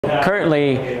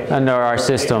Currently, under our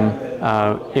system,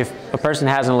 if a person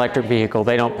has an electric vehicle,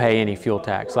 they don't pay any fuel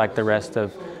tax like the rest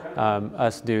of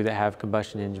us do that have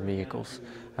combustion engine vehicles.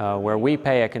 Where we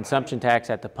pay a consumption tax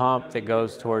at the pump that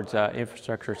goes towards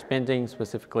infrastructure spending,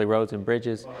 specifically roads and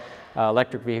bridges,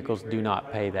 electric vehicles do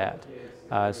not pay that.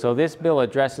 So this bill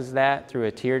addresses that through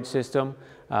a tiered system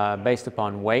based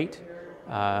upon weight.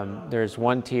 There's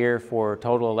one tier for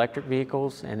total electric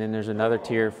vehicles, and then there's another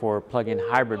tier for plug-in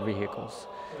hybrid vehicles.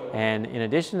 And in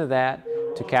addition to that,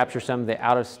 to capture some of the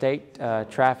out-of-state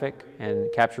traffic and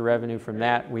capture revenue from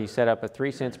that, we set up a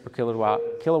 3 cents per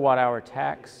kilowatt hour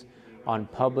tax on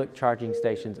public charging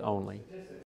stations only.